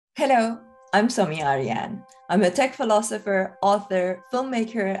Hello, I'm Somi Arian. I'm a tech philosopher, author,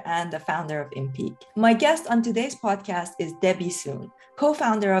 filmmaker, and the founder of Impeak. My guest on today's podcast is Debbie Soon,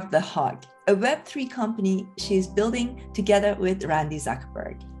 co-founder of The Hug, a Web3 company she's building together with Randi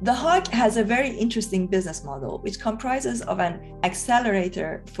Zuckerberg. The Hug has a very interesting business model, which comprises of an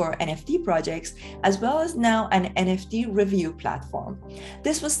accelerator for NFT projects, as well as now an NFT review platform.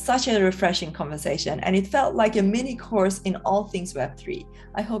 This was such a refreshing conversation, and it felt like a mini course in all things Web3.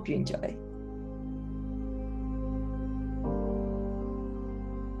 I hope you enjoy.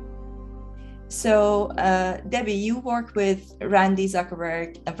 So, Debbie, you work with Randi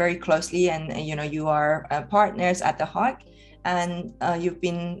Zuckerberg very closely, and you are partners at the Hug, and you've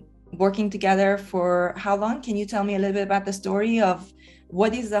been working together for how long? Can you tell me a little bit about the story of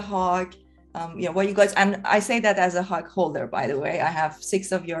what is the Hug? What you guys, and I say that as a Hug holder, by the way. I have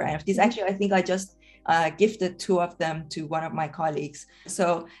 6 of your NFTs. Actually, I think I just gifted 2 of them to one of my colleagues.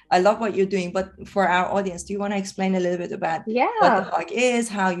 So I love what you're doing. But for our audience, do you want to explain a little bit about what the Hug is,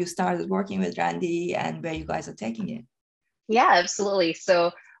 how you started working with Randi, and where you guys are taking it? Yeah, absolutely.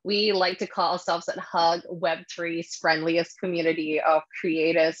 So we like to call ourselves at Hug Web3's friendliest community of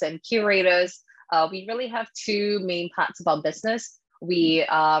creators and curators. We really have 2 main parts of our business. We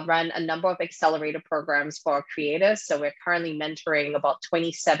run a number of accelerator programs for creators. So we're currently mentoring about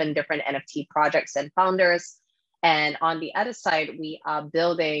 27 different NFT projects and founders. And on the other side, we are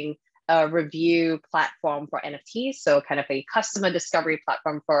building a review platform for NFTs. So kind of a customer discovery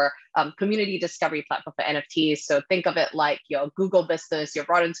platform for community discovery platform for NFTs. So think of it like your Google business, your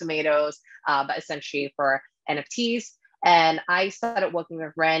Rotten Tomatoes, but essentially for NFTs. And I started working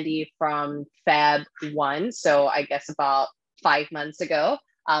with Randi from Feb 1. So I guess about 5 months ago.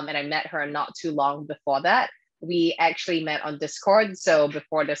 And I met her not too long before that. We actually met on Discord. So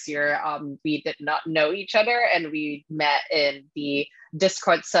before this year, we did not know each other, and we met in the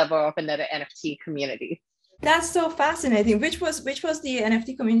Discord server of another NFT community. That's so fascinating. Which was the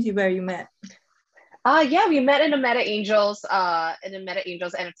NFT community where you met? Yeah, we met in the Meta Angels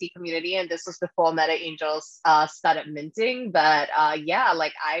NFT community, and this was before Meta Angels started minting. But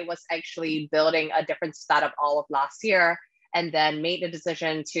like I was actually building a different startup all of last year, and then made the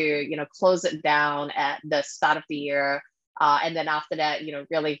decision to, close it down at the start of the year. And then after that,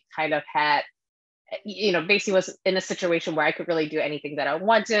 really kind of had, basically was in a situation where I could really do anything that I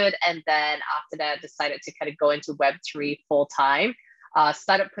wanted. And then after that, decided to kind of go into Web3 full time.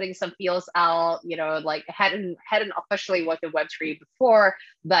 Started putting some feels out, like hadn't officially worked in Web3 before,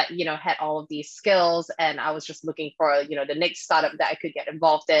 but, had all of these skills. And I was just looking for, the next startup that I could get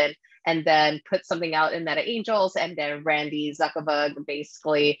involved in, and then put something out in Meta Angels. And then Randi Zuckerberg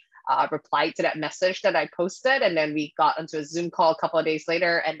basically replied to that message that I posted. And then we got onto a Zoom call a couple of days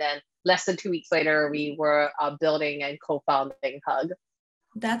later. And then less than 2 weeks later, we were building and co-founding Hug.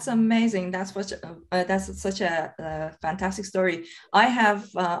 That's amazing. That's such a fantastic story. I have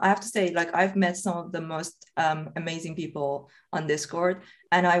to say, like, I've met some of the most amazing people on Discord,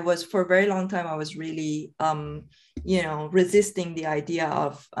 and I was, for a very long time, I was really resisting the idea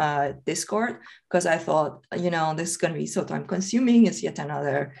of Discord, because I thought, this is going to be so time consuming. It's yet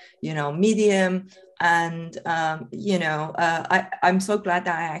another medium. And, I'm so glad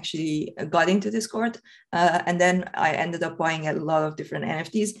that I actually got into Discord. And then I ended up buying a lot of different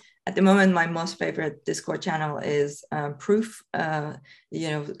NFTs. At the moment, my most favorite Discord channel is Proof,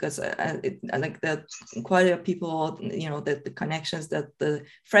 because like the quality of people, the connections, the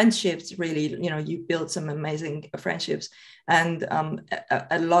friendships, really, you build some amazing friendships, and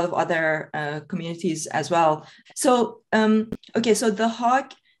a lot of other communities as well. So, okay, so the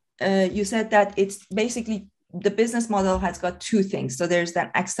Hug, you said that it's basically, the business model has got 2 things. So there's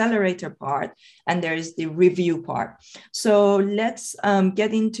that accelerator part, and there's the review part. So let's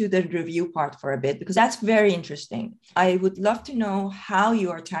get into the review part for a bit, because that's very interesting. I would love to know how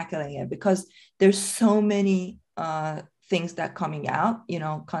you are tackling it, because there's so many things that are coming out,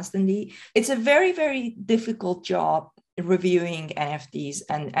 constantly. It's a very, very difficult job, reviewing NFTs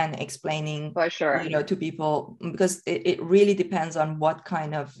and explaining, for sure, to people, because it really depends on what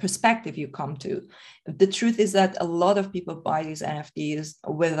kind of perspective you come to. The truth is that a lot of people buy these NFTs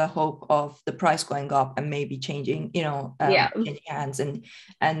with the hope of the price going up and maybe changing, changing hands and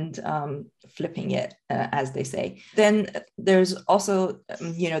flipping it, as they say. Then there's also,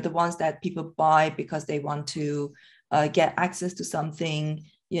 the ones that people buy because they want to get access to something.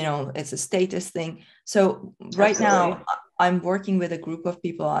 It's a status thing. So right now, I'm working with a group of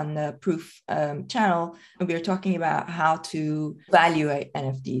people on the Proof channel, and we're talking about how to evaluate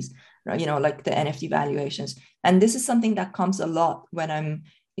NFTs, like the NFT valuations. And this is something that comes a lot when I'm,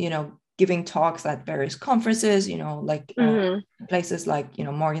 giving talks at various conferences, like places like,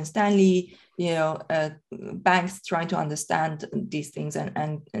 Morgan Stanley, banks trying to understand these things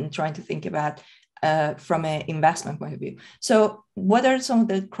and trying to think about from an investment point of view. So what are some of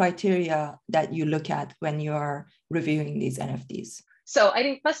the criteria that you look at when you are reviewing these NFTs? So I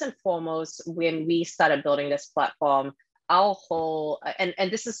think first and foremost, when we started building this platform, our whole, and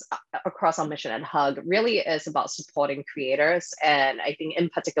this is across our mission at Hug, really is about supporting creators. And I think in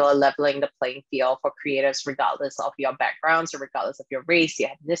particular, leveling the playing field for creators, regardless of your backgrounds or regardless of your race,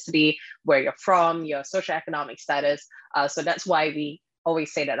 your ethnicity, where you're from, your socioeconomic status. So that's why we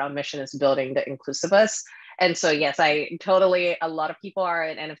always say that our mission is building the inclusive us. And so, yes, a lot of people are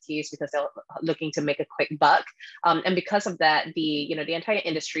in NFTs because they're looking to make a quick buck. And because of that, the entire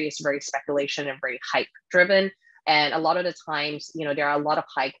industry is very speculation and very hype driven. And a lot of the times, there are a lot of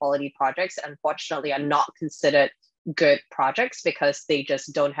high quality projects, unfortunately, are not considered good projects because they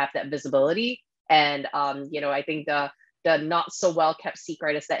just don't have that visibility. And, I think the not so well kept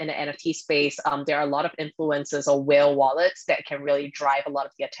secret is that in the NFT space, there are a lot of influencers or whale wallets that can really drive a lot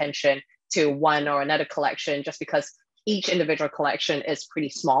of the attention to one or another collection just because each individual collection is pretty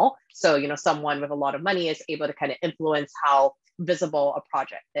small. So, someone with a lot of money is able to kind of influence how visible a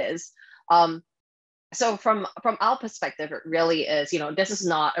project is. So from our perspective, it really is, this is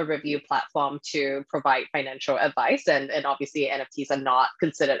not a review platform to provide financial advice. And obviously NFTs are not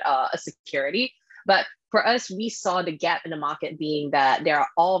considered a security. But for us, we saw the gap in the market being that there are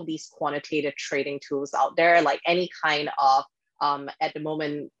all of these quantitative trading tools out there, like any kind of, at the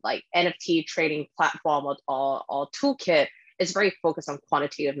moment, like NFT trading platform or toolkit is very focused on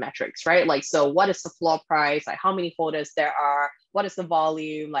quantitative metrics, right? Like, so what is the floor price? Like how many holders there are? What is the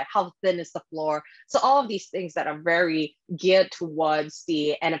volume? Like how thin is the floor? So all of these things that are very geared towards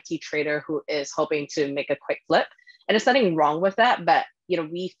the NFT trader who is hoping to make a quick flip. And there's nothing wrong with that, but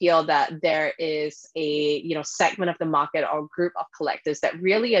we feel that there is a segment of the market or group of collectors that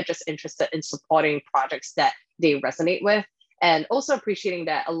really are just interested in supporting projects that they resonate with. And also appreciating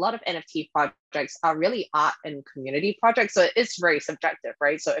that a lot of NFT projects are really art and community projects. So it's very subjective,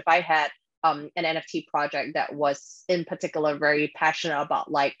 right? So if I had an NFT project that was in particular very passionate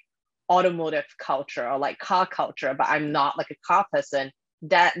about like automotive culture or like car culture, but I'm not like a car person,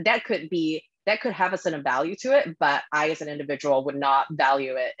 that could have a certain value to it, but I as an individual would not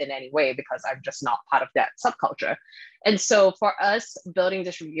value it in any way because I'm just not part of that subculture. And so for us building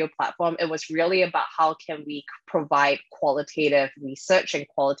this review platform, it was really about how can we provide qualitative research and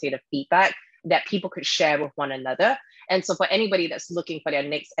qualitative feedback that people could share with one another. And so for anybody that's looking for their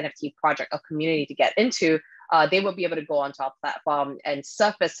next NFT project or community to get into, they will be able to go onto our platform and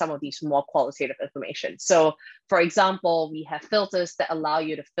surface some of these more qualitative information. So for example, we have filters that allow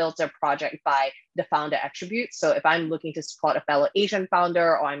you to filter project by the founder attributes. So if I'm looking to support a fellow Asian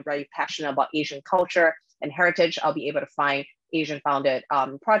founder, or I'm very passionate about Asian culture and heritage, I'll be able to find Asian founded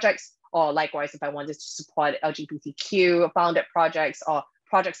projects. Or likewise, if I wanted to support LGBTQ founded projects or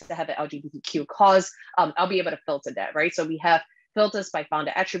projects that have an LGBTQ cause, I'll be able to filter that, right? So we have filters by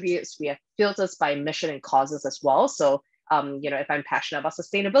founder attributes. We have filters by mission and causes as well. So, if I'm passionate about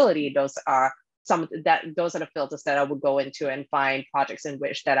sustainability, those are the filters that I would go into and find projects in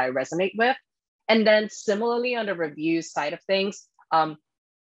which that I resonate with. And then similarly on the review side of things,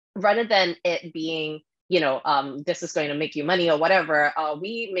 rather than it being, this is going to make you money or whatever,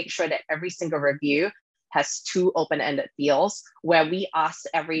 we make sure that every single review has two open-ended fields where we ask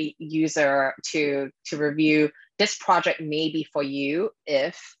every user to review, this project may be for you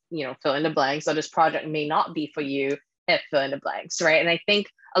if, fill in the blanks, or this project may not be for you if fill in the blanks, right? And I think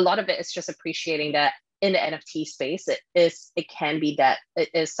a lot of it is just appreciating that in the NFT space, it can be that it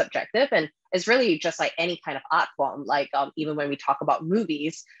is subjective, and it's really just like any kind of art form. Like even when we talk about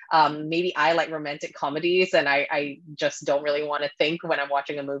movies, maybe I like romantic comedies and I just don't really want to think when I'm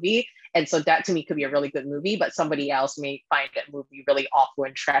watching a movie. And so that to me could be a really good movie, but somebody else may find that movie really awful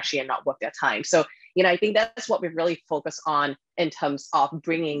and trashy and not worth their time. So, I think that's what we really focus on in terms of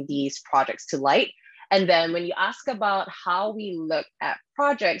bringing these projects to light. And then when you ask about how we look at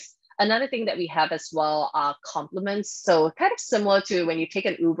projects, another thing that we have as well are compliments. So kind of similar to when you take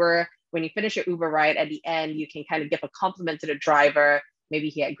an Uber, when you finish your Uber ride, at the end, you can kind of give a compliment to the driver. Maybe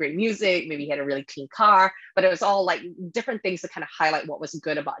he had great music, maybe he had a really clean car, but it was all like different things to kind of highlight what was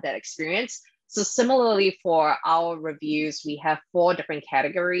good about that experience. So similarly for our reviews, we have 4 different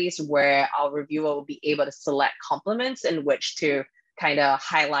categories where our reviewer will be able to select compliments in which to kind of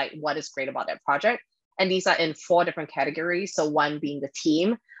highlight what is great about that project. And these are in 4 different categories. So one being the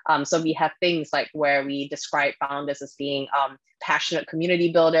team. So we have things like where we describe founders as being passionate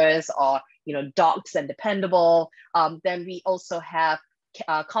community builders or, dogs and dependable. Then we also have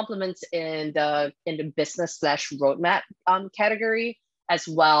compliments in the business slash roadmap category, as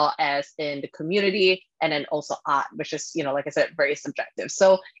well as in the community, and then also art, which is, like I said, very subjective.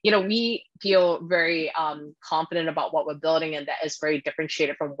 So, we feel very confident about what we're building, and that is very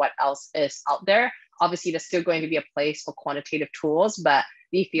differentiated from what else is out there. Obviously, there's still going to be a place for quantitative tools, but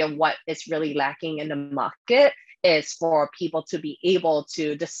we feel what is really lacking in the market is for people to be able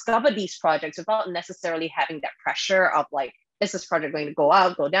to discover these projects without necessarily having that pressure of like, is this project going to go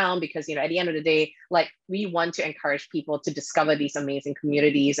out, go down? Because, at the end of the day, like, we want to encourage people to discover these amazing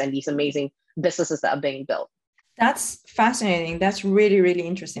communities and these amazing businesses that are being built. That's fascinating. That's really, really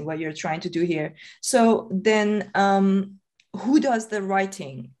interesting what you're trying to do here. So then who does the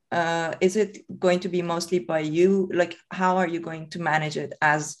writing? Is it going to be mostly by you? Like, how are you going to manage it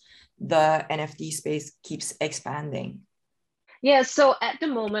as the NFT space keeps expanding? Yeah, so at the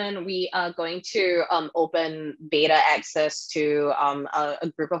moment, we are going to open beta access to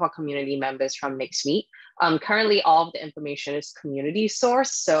a group of our community members from next week. Currently, all of the information is community sourced.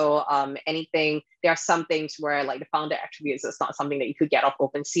 So there are some things where like the founder attributes, it's not something that you could get off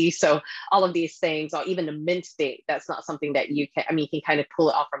OpenSea. So all of these things, or even the mint date, that's not something that you can kind of pull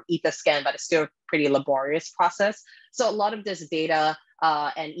it off from Etherscan, but it's still a pretty laborious process. So a lot of this data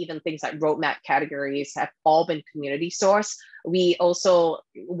and even things like roadmap categories have all been community sourced. We also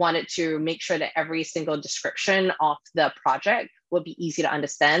wanted to make sure that every single description of the project would be easy to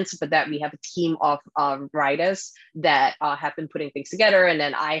understand, so that we have a team of writers that have been putting things together. And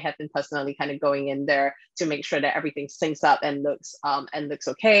then I have been personally kind of going in there to make sure that everything syncs up and looks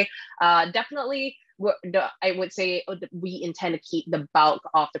okay. Definitely, I would say we intend to keep the bulk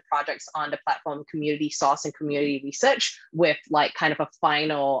of the projects on the platform community source and community research, with like kind of a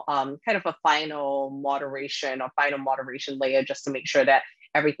final moderation layer, just to make sure that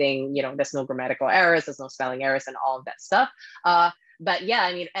everything, there's no grammatical errors, there's no spelling errors, and all of that stuff. But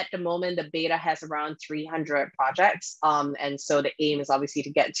yeah, at the moment, the beta has around 300 projects. And so the aim is obviously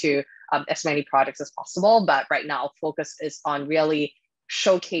to get to as many projects as possible. But right now, our focus is on really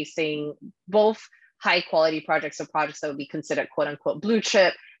showcasing both high quality projects, or projects that would be considered quote unquote blue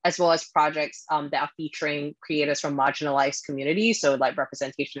chip, as well as projects that are featuring creators from marginalized communities. So like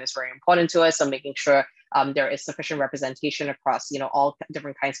representation is very important to us. So making sure there is sufficient representation across, all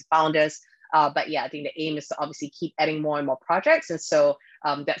different kinds of founders. But yeah, I think the aim is to obviously keep adding more and more projects. And so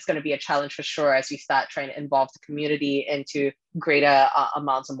that's going to be a challenge for sure as we start trying to involve the community into greater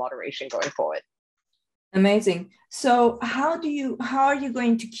amounts of moderation going forward. Amazing. So how are you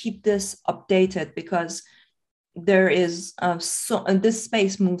going to keep this updated? Because there is this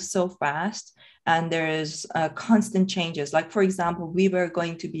space moves so fast, and there is constant changes. Like, for example, we were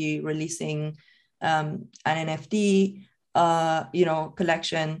going to be releasing an NFT,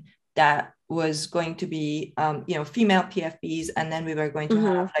 collection that was going to be, female PFPs, and then we were going to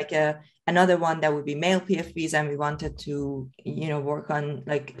have like another one that would be male PFPs, and we wanted to, work on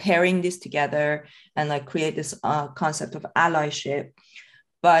like pairing this together and like create this concept of allyship.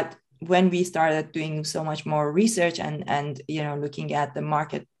 But when we started doing so much more research and looking at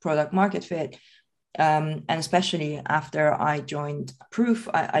the product market fit, and especially after I joined Proof,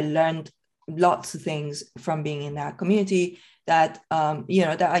 I learned lots of things from being in that community that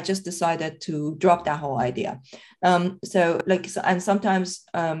that I just decided to drop that whole idea. And sometimes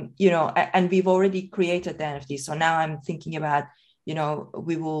and we've already created the NFT, so now I'm thinking about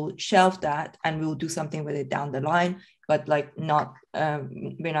we will shelve that and we'll do something with it down the line, but like not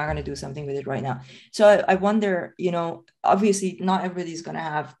we're not going to do something with it right now. So I wonder, obviously not everybody's going to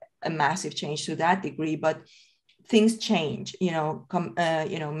have a massive change to that degree, but things change,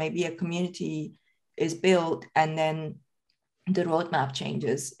 maybe a community is built and then the roadmap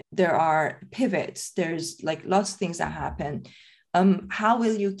changes. There are pivots. There's like lots of things that happen. How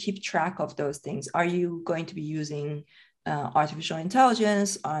will you keep track of those things? Are you going to be using artificial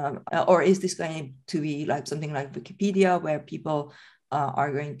intelligence, or is this going to be like something like Wikipedia, where people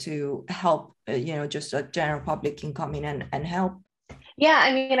are going to help, just a general public can come in and help? Yeah,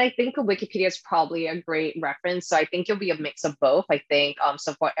 I think Wikipedia is probably a great reference. So I think it'll be a mix of both. I think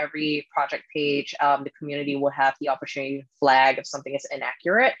so for every project page, the community will have the opportunity to flag if something is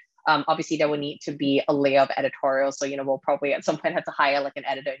inaccurate. Obviously, there will need to be a layer of editorial. So, we'll probably at some point have to hire like an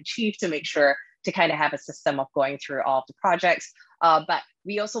editor-in-chief to make sure to kind of have a system of going through all of the projects. But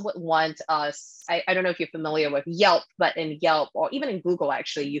we also would want us, I don't know if you're familiar with Yelp, but in Yelp or even in Google,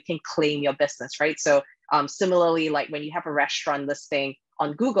 actually, you can claim your business, right? So similarly, like when you have a restaurant listing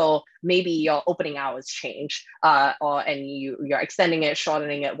on Google, maybe your opening hours change and you're extending it,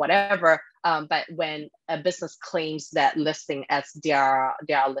 shortening it, whatever. But when a business claims that listing as their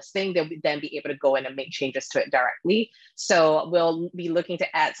listing, they'll then be able to go in and make changes to it directly. So we'll be looking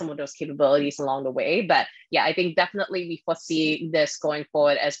to add some of those capabilities along the way. But yeah, I think definitely we foresee this going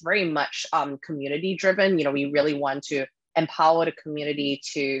forward as very much community driven. We really want to empower the community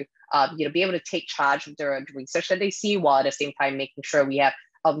to be able to take charge of the research that they see, while at the same time making sure we have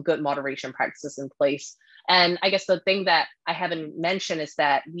good moderation practices in place. And I guess the thing that I haven't mentioned is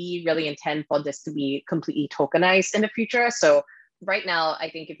that we really intend for this to be completely tokenized in the future. So right now, I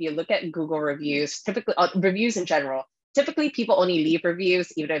think if you look at Google reviews, typically reviews in general, typically people only leave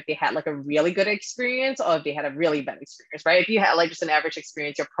reviews either if they had like a really good experience or if they had a really bad experience, right? If you had like just an average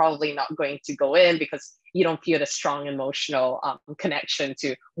experience, you're probably not going to go in because you don't feel the strong emotional connection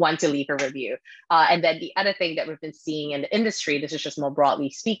to want to leave a review. And then the other thing that we've been seeing in the industry, this is just more broadly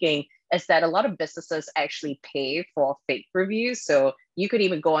speaking, is that a lot of businesses actually pay for fake reviews. So you could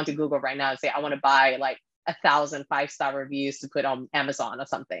even go onto Google right now and say, I want to buy like 1,000 5-star reviews to put on Amazon or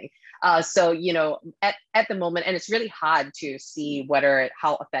something. So, at the moment, and it's really hard to see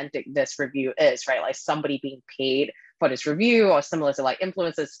how authentic this review is, right? Like somebody being paid for this review, or similar to like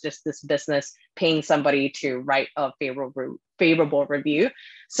influencers, just this business paying somebody to write a favorable review.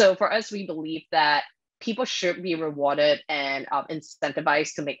 So for us, we believe that people should be rewarded and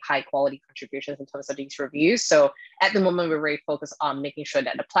incentivized to make high quality contributions in terms of these reviews. So at the moment, we're very focused on making sure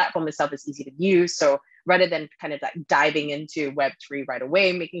that the platform itself is easy to use. So rather than kind of like diving into Web3 right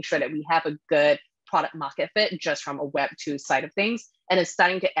away, making sure that we have a good product market fit just from a Web2 side of things, and it's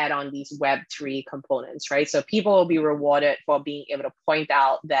starting to add on these Web3 components, right? So people will be rewarded for being able to point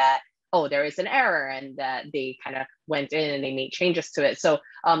out that, oh, there is an error, and that they kind of went in and they made changes to it. So,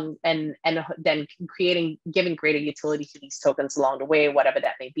 and then giving greater utility to these tokens along the way, whatever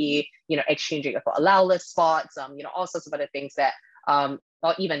that may be, exchanging it for allow list spots, all sorts of other things that,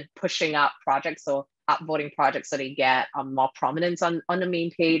 or even pushing up projects, so upvoting projects so they get more prominence on the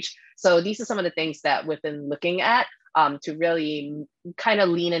main page. So these are some of the things that we've been looking at to really kind of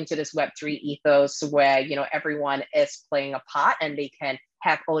lean into this Web3 ethos where, everyone is playing a part and they can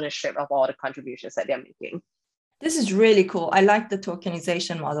have ownership of all the contributions that they're making. This is really cool. I like the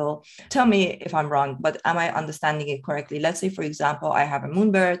tokenization model. Tell me if I'm wrong, but am I understanding it correctly? Let's say, for example, I have a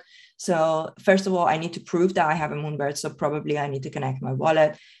Moonbird. So first of all, I need to prove that I have a Moonbird. So probably I need to connect my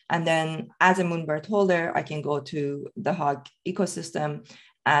wallet. And then as a Moonbird holder, I can go to the Hug ecosystem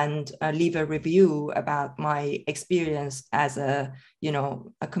and leave a review about my experience as a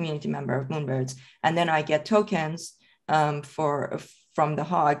community member of Moonbirds. And then I get tokens from the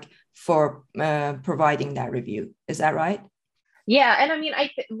Hug for providing that review. Is that right? Yeah, and I mean,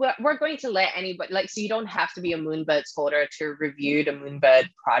 we're going to let anybody, so you don't have to be a Moonbirds holder to review the Moonbird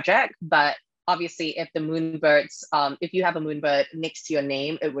project, but obviously if if you have a Moonbird next to your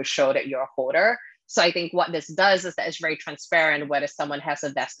name, it will show that you're a holder. So I think what this does is that it's very transparent whether someone has a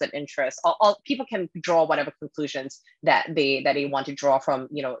vested interest, or people can draw whatever conclusions that they want to draw from,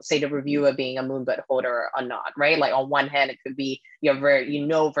 say the reviewer being a Moonbird holder or not, right? Like on one hand, it could be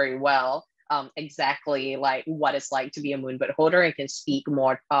very well exactly like what it's like to be a Moonbird holder and can speak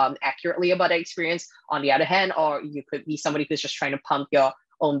more accurately about the experience. On the other hand, or you could be somebody who's just trying to pump your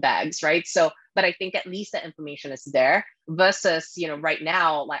own bags, right? So, but I think at least the information is there versus, right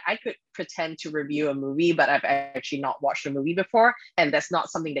now, like I could pretend to review a movie, but I've actually not watched a movie before. And that's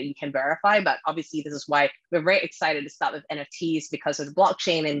not something that you can verify. But obviously, this is why we're very excited to start with NFTs because of the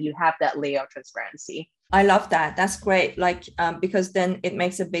blockchain and you have that layer of transparency. I love that. That's great. Because then it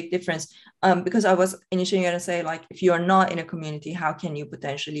makes a big difference. Because I was initially going to say, like, if you're not in a community, how can you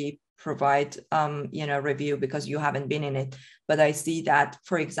potentially provide, review because you haven't been in it? But I see that,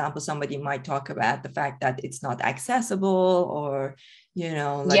 for example, somebody might talk about the fact that it's not accessible or,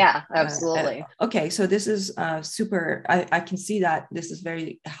 yeah, absolutely. Okay. So this is super. I can see that this is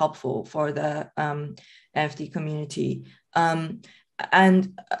very helpful for the NFT community.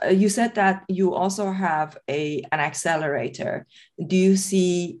 And you said that you also have an accelerator. Do you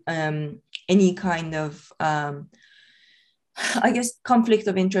see any kind of, I guess conflict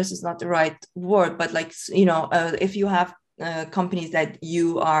of interest is not the right word, but if you have companies that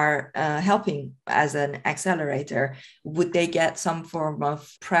you are helping as an accelerator, would they get some form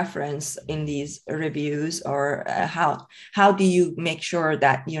of preference in these reviews, or how do you make sure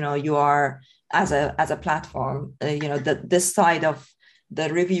that you are as a platform, this side of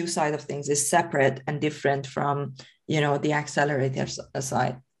the review side of things is separate and different from the accelerator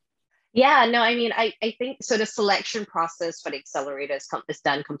side? Yeah, no, I mean, I think so. The selection process for the accelerator is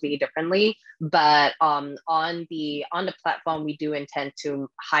done completely differently, but on the platform, we do intend to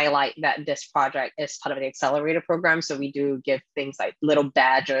highlight that this project is part of the accelerator program. So we do give things like little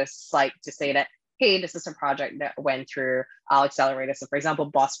badges, like to say that, hey, this is a project that went through our accelerator. So for example,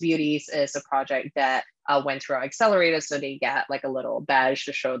 Boss Beauties is a project that went through our accelerator, so they get like a little badge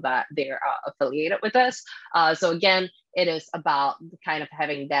to show that they're affiliated with us. So again, it is about kind of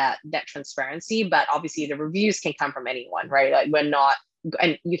having that transparency, but obviously the reviews can come from anyone, right? Like we're not,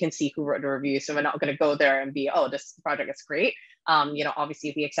 and you can see who wrote the review, so we're not going to go there and be, oh, this project is great. Obviously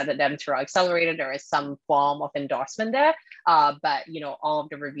if we accepted them through our accelerator, there is some form of endorsement there, but all of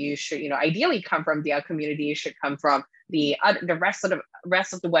the reviews should ideally come from the community, should come from the rest of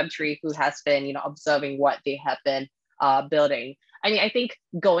the Web3 who has been observing what they have been building. I mean, I think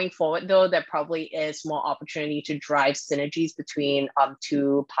going forward, though, there probably is more opportunity to drive synergies between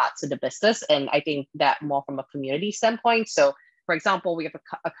two parts of the business. And I think that more from a community standpoint. So, for example, we have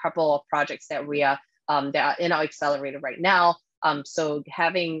a couple of projects that we are that are in our accelerator right now. So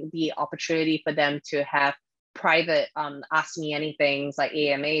having the opportunity for them to have private ask me anything like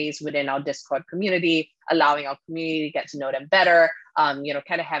AMAs within our Discord community, allowing our community to get to know them better, kind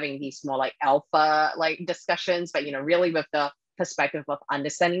of having these more like alpha like discussions, but really with the perspective of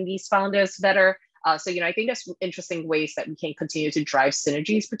understanding these founders better. So I think there's interesting ways that we can continue to drive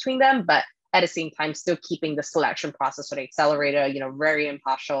synergies between them, but at the same time, still keeping the selection process for the accelerator, very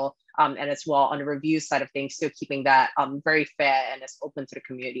impartial, and as well on the review side of things, still keeping that very fair and as open to the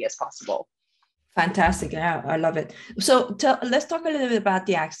community as possible. Fantastic. Yeah, I love it. So let's talk a little bit about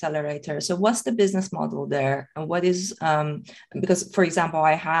the accelerator. So what's the business model there? And what is, because for example,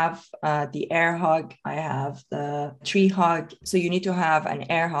 I have the air hug, I have the tree hug. So you need to have an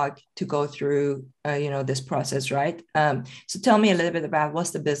air hug to go through, this process, right? So tell me a little bit about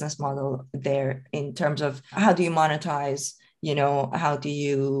what's the business model there in terms of how do you monetize? How do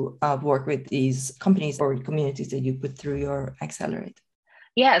you work with these companies or communities that you put through your accelerator?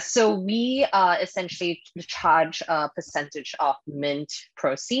 Yeah, so we essentially charge a percentage of mint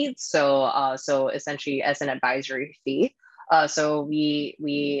proceeds. So essentially as an advisory fee. So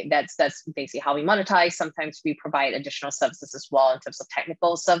that's basically how we monetize. Sometimes we provide additional services as well in terms of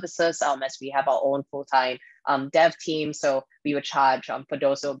technical services, as we have our own full-time dev team. So we would charge for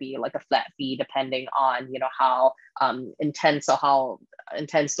those, it'll be like a flat fee depending on how intense or how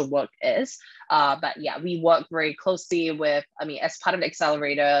intense the work is. But yeah, we work very closely with, as part of the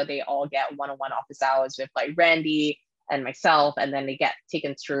accelerator, they all get one-on-one office hours with like Randi and myself, and then they get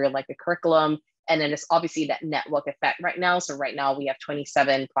taken through like the curriculum. And then it's obviously that network effect right now. So right now we have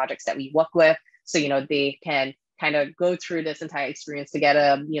 27 projects that we work with. So, they can kind of go through this entire experience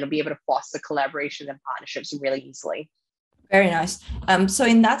together, be able to foster collaboration and partnerships really easily. Very nice. So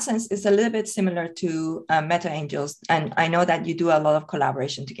in that sense, it's a little bit similar to Meta Angels. And I know that you do a lot of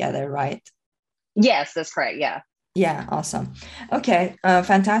collaboration together, right? Yes, that's correct. Yeah. Yeah, awesome. Okay,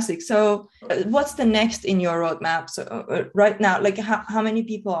 fantastic. So what's the next in your roadmap? So right now, like how many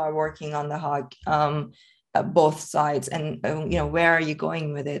people are working on the hug, both sides, and where are you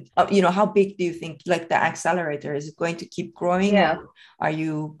going with it? How big do you think like the accelerator is going to keep growing? Yeah. Or are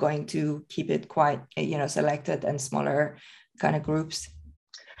you going to keep it quite, selected and smaller kind of groups?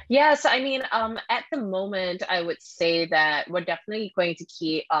 Yeah, so at the moment, I would say that we're definitely going to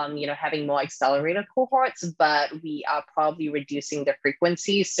keep, having more accelerator cohorts, but we are probably reducing the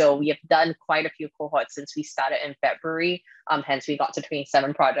frequency. So we have done quite a few cohorts since we started in February. Hence, we got to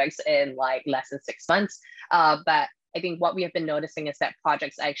 27 projects in like less than 6 months. But I think what we have been noticing is that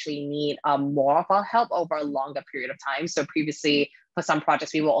projects actually need more of our help over a longer period of time. So previously, for some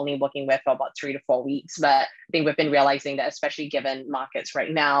projects, we were only working with for about 3 to 4 weeks. But I think we've been realizing that, especially given markets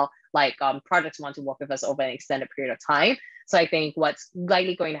right now, like projects want to work with us over an extended period of time. So I think what's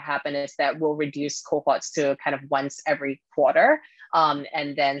likely going to happen is that we'll reduce cohorts to kind of once every quarter.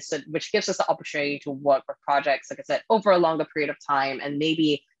 And then, which gives us the opportunity to work with projects, like I said, over a longer period of time, and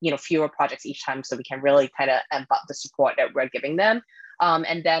maybe, fewer projects each time, so we can really kind of amp up the support that we're giving them.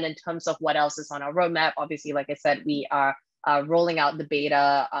 And then in terms of what else is on our roadmap, obviously, like I said, we are rolling out the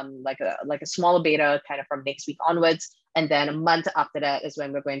beta, like a smaller beta kind of from next week onwards. And then a month after that is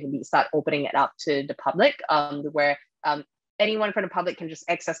when we're going to start opening it up to the public, where anyone from the public can just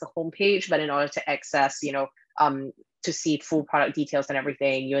access the homepage. But in order to access, to see full product details and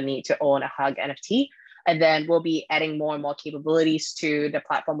everything, you'll need to own a Hug NFT. And then we'll be adding more and more capabilities to the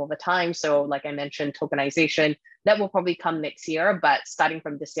platform over time. So like I mentioned, tokenization, that will probably come next year. But starting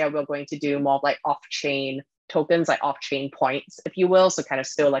from this year, we're going to do more of like off-chain tokens, like off-chain points, if you will. So kind of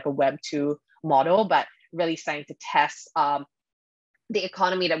still like a Web 2 model, but really starting to test the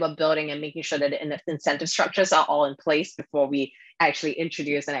economy that we're building and making sure that the incentive structures are all in place before we actually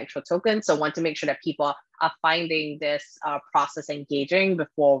introduce an actual token. So want to make sure that people are finding this process engaging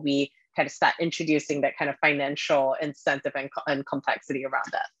before we kind of start introducing that kind of financial incentive and complexity around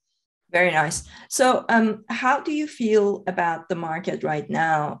that. Very nice. So how do you feel about the market right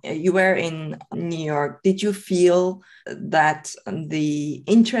now? You were in New York. Did you feel that the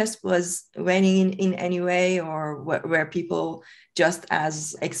interest was waning in any way, or were people just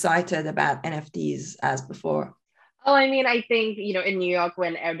as excited about NFTs as before? Oh, I mean, I think, in New York,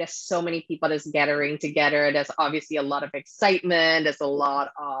 when there's so many people that's gathering together, there's obviously a lot of excitement, there's a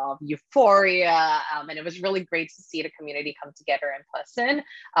lot of euphoria, and it was really great to see the community come together in person.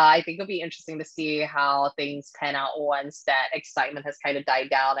 I think it'll be interesting to see how things pan out once that excitement has kind of died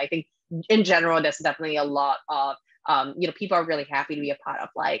down. I think in general, there's definitely a lot of, people are really happy to be a part of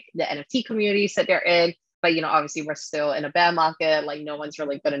like the NFT communities that they're in. But obviously we're still in a bear market. Like no one's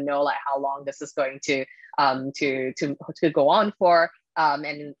really going to know like how long this is going to go on for.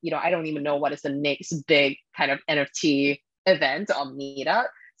 And I don't even know what is the next big kind of NFT event or meetup.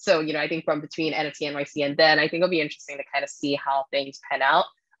 So I think from between NFT NYC and then I think it'll be interesting to kind of see how things pan out.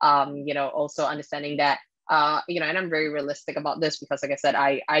 Also understanding that and I'm very realistic about this because like I said,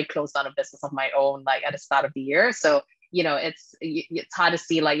 I closed down a business of my own like at the start of the year. So it's hard to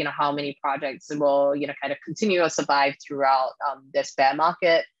see like how many projects will kind of continue to survive throughout this bear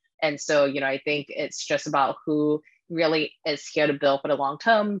market. And so I think it's just about who really is here to build for the long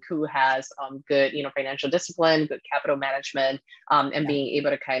term, who has good financial discipline, good capital management, and being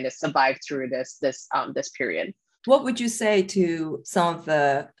able to kind of survive through this period. What would you say to some of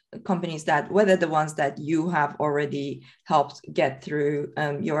the companies that, whether the ones that you have already helped get through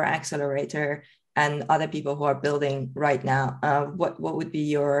your accelerator and other people who are building right now, what would be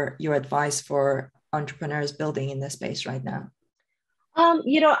your advice for entrepreneurs building in this space right now?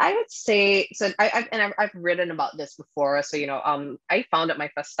 I would say so. I've written about this before. So I founded my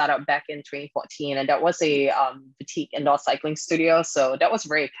first startup back in 2014, and that was a boutique indoor cycling studio. So that was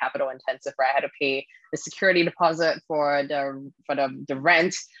very capital intensive. Where I had to pay the security deposit for the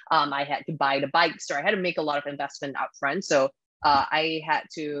rent. I had to buy the bikes, so I had to make a lot of investment upfront. So I had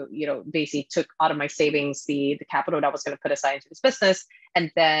to, basically took out of my savings the capital that I was going to put aside into this business,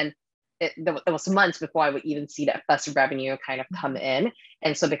 and then it was months before I would even see that first revenue kind of come in.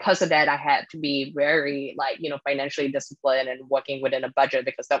 And so because of that, I had to be very financially disciplined and working within a budget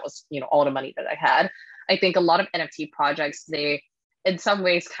because that was, all the money that I had. I think a lot of NFT projects, they in some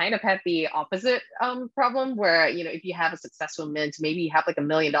ways kind of have the opposite problem where, if you have a successful mint, maybe you have like $1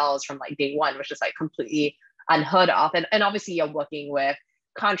 million from like day one, which is like completely unheard of. And obviously you're working with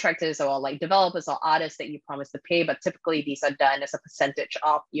contractors or like developers or artists that you promise to pay, but typically these are done as a percentage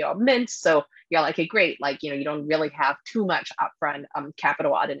of your mint. So you're like, okay, great. Like, you don't really have too much upfront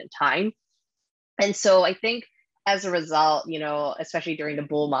capital other than time. And so I think as a result, especially during the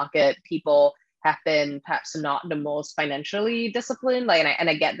bull market, people have been perhaps not the most financially disciplined. Like, and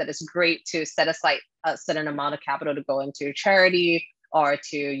I get that it's great to set aside a certain amount of capital to go into charity or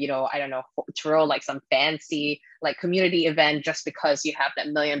to, I don't know, throw like some fancy like community event just because you have that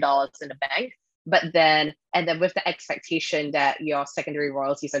 $1 million in the bank. But then with the expectation that your secondary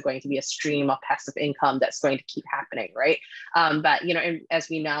royalties are going to be a stream of passive income that's going to keep happening, right? But, as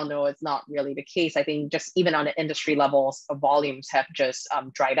we now know, it's not really the case. I think just even on the industry levels, volumes have just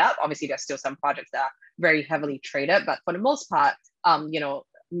dried up. Obviously, there's still some projects that are very heavily traded, but for the most part,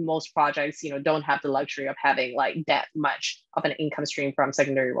 most projects, don't have the luxury of having like that much of an income stream from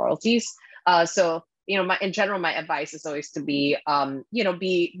secondary royalties. So, in general, my advice is always to be,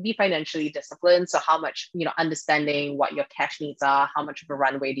 be financially disciplined. So how much, understanding what your cash needs are, how much of a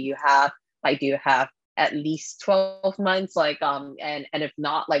runway do you have? Like, do you have at least 12 months? Like, and if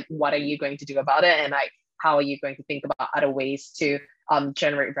not, like, what are you going to do about it? And like, how are you going to think about other ways to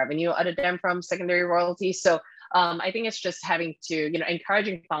generate revenue other than from secondary royalties? So I think it's just having to,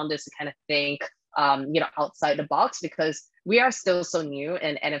 encouraging founders to kind of think, outside the box because we are still so new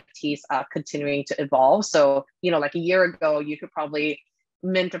and NFTs are continuing to evolve. So, like a year ago, you could probably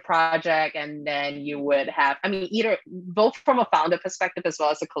mint a project and then you would have, either both from a founder perspective as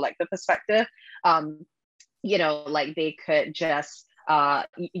well as a collective perspective, like they could just,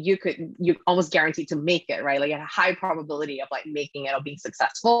 you almost guaranteed to make it, right? Like a high probability of like making it or being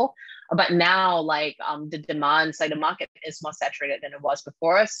successful. But now like the demand side, the market is more saturated than it was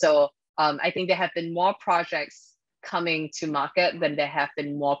before. So I think there have been more projects coming to market than there have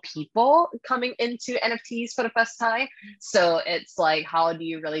been more people coming into NFTs for the first time. So it's like, how do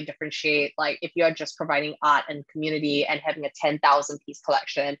you really differentiate? Like if you're just providing art and community and having a 10,000 piece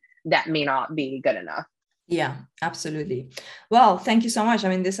collection, that may not be good enough. Yeah, absolutely. Well, thank you so much. I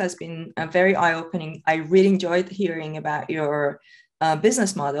mean, this has been a very eye-opening. I really enjoyed hearing about your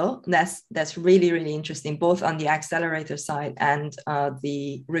business model. That's really, really interesting, both on the accelerator side and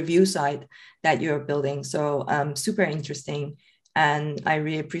the review side that you're building. So super interesting. And I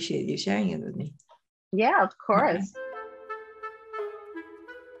really appreciate you sharing it with me. Yeah, of Okay. course.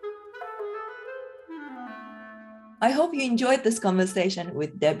 I hope you enjoyed this conversation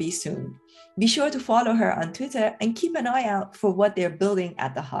with Debbie Soon. Be sure to follow her on Twitter and keep an eye out for what they're building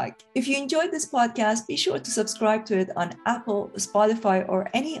at The Hug. If you enjoyed this podcast, be sure to subscribe to it on Apple, Spotify, or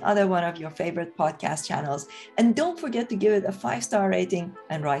any other one of your favorite podcast channels. And don't forget to give it a 5-star rating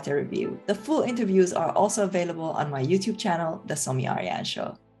and write a review. The full interviews are also available on my YouTube channel, The Somi Arian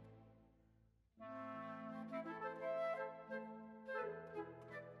Show.